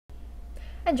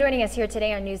And joining us here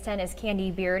today on News 10 is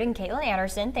Candy Beard and Caitlin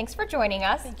Anderson. Thanks for joining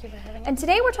us. Thank you for having us. And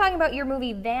today we're talking about your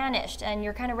movie Vanished, and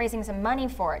you're kind of raising some money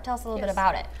for it. Tell us a little bit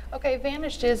about it. Okay,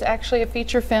 Vanished is actually a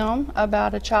feature film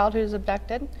about a child who's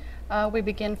abducted. We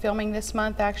begin filming this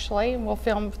month actually, and we'll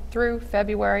film through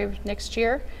February of next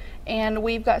year. And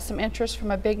we've got some interest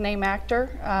from a big name actor,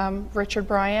 Richard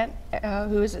Bryant,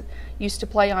 who used to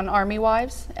play on Army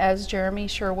Wives as Jeremy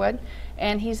Sherwood.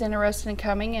 And he's interested in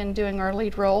coming and doing our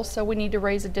lead role, so we need to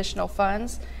raise additional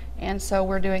funds. And so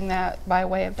we're doing that by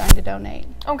way of Dine to Donate.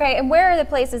 Okay, and where are the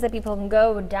places that people can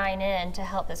go dine in to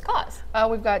help this cause?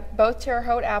 We've got both Terre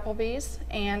Haute Applebee's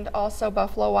and also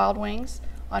Buffalo Wild Wings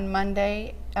on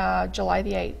Monday, July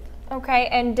the 8th. Okay,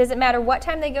 and does it matter what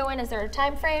time they go in? Is there a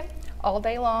time frame? All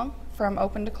day long, from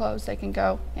open to close, they can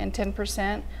go, and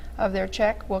 10% of their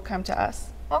check will come to us.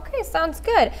 Okay, sounds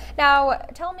good. Now,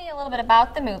 tell me a little bit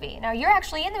about the movie. Now, you're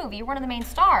actually in the movie. You're one of the main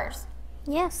stars.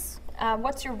 Yes.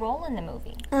 What's your role in the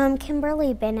movie?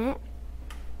 Kimberly Bennett.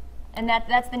 And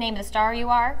that's the name of the star you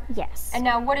are? Yes. And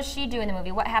now, what does she do in the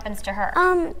movie? What happens to her?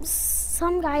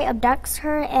 Some guy abducts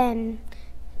her and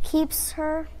keeps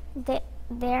her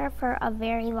there for a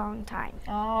very long time.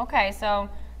 Oh, okay. So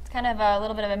it's kind of a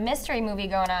little bit of a mystery movie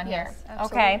going on here. Yes,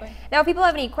 absolutely. Okay. Now, if people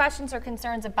have any questions or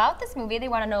concerns about this movie, they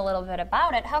want to know a little bit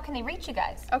about it, how can they reach you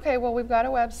guys? Okay, well, we've got a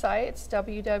website. It's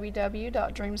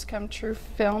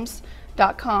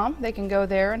www.dreamscometruefilms.com. They can go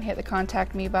there and hit the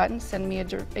contact me button, send me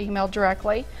an email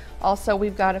directly. Also,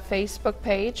 we've got a Facebook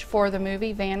page for the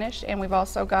movie Vanished, and we've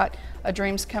also got a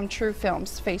Dreams Come True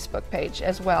Films Facebook page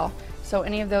as well. So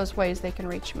any of those ways they can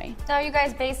reach me. Now, are you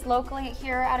guys based locally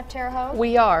here out of Terre Haute?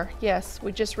 We are, yes.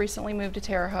 We just recently moved to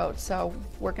Terre Haute, so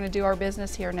we're going to do our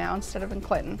business here now instead of in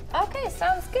Clinton. Okay,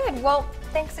 sounds good. Well,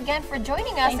 thanks again for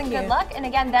joining us, and good you. luck. And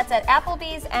again, that's at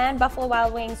Applebee's and Buffalo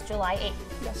Wild Wings, July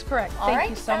 8th. That's correct. All right, Thank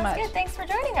you so much. Sounds good. Thanks for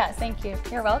joining us. Thank you.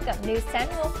 You're welcome. News 10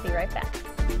 will be right back.